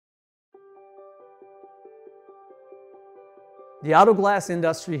The auto glass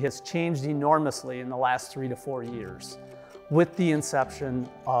industry has changed enormously in the last 3 to 4 years with the inception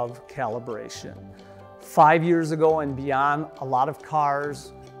of calibration. 5 years ago and beyond, a lot of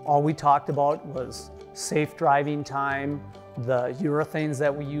cars, all we talked about was safe driving time, the urethanes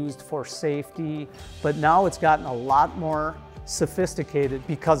that we used for safety, but now it's gotten a lot more sophisticated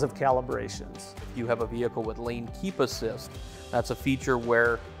because of calibrations. If you have a vehicle with lane keep assist, that's a feature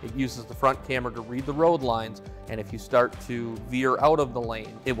where it uses the front camera to read the road lines, and if you start to veer out of the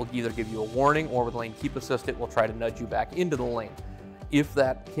lane, it will either give you a warning, or with lane keep assist, it will try to nudge you back into the lane. If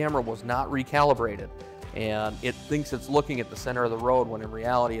that camera was not recalibrated and it thinks it's looking at the center of the road when in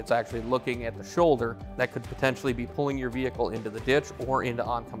reality it's actually looking at the shoulder, that could potentially be pulling your vehicle into the ditch or into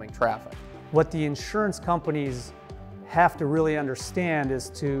oncoming traffic. What the insurance companies have to really understand is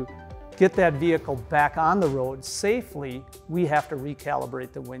to get that vehicle back on the road safely, we have to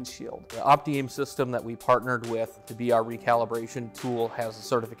recalibrate the windshield. The Opti-Aim system that we partnered with to be our recalibration tool has a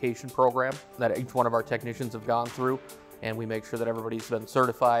certification program that each one of our technicians have gone through, and we make sure that everybody's been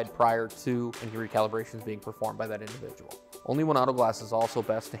certified prior to any recalibrations being performed by that individual. Only One Auto Glass is also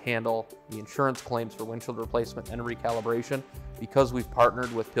best to handle the insurance claims for windshield replacement and recalibration. Because we've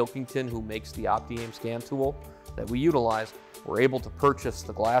partnered with Pilkington, who makes the Opti-Aim scan tool that we utilize, we're able to purchase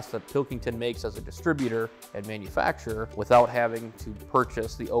the glass that Pilkington makes as a distributor and manufacturer without having to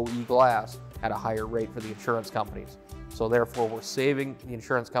purchase the OE glass at a higher rate for the insurance companies. So therefore, we're saving the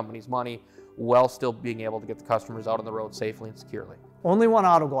insurance companies money while still being able to get the customers out on the road safely and securely. Only One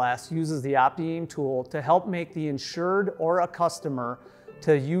Auto Glass uses the Opti-Aim tool to help make the insured or a customer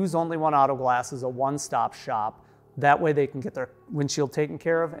to use Only One Auto Glass as a one-stop shop. That way they can get their windshield taken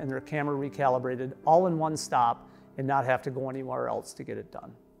care of and their camera recalibrated all in one stop and not have to go anywhere else to get it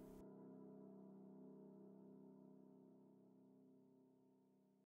done.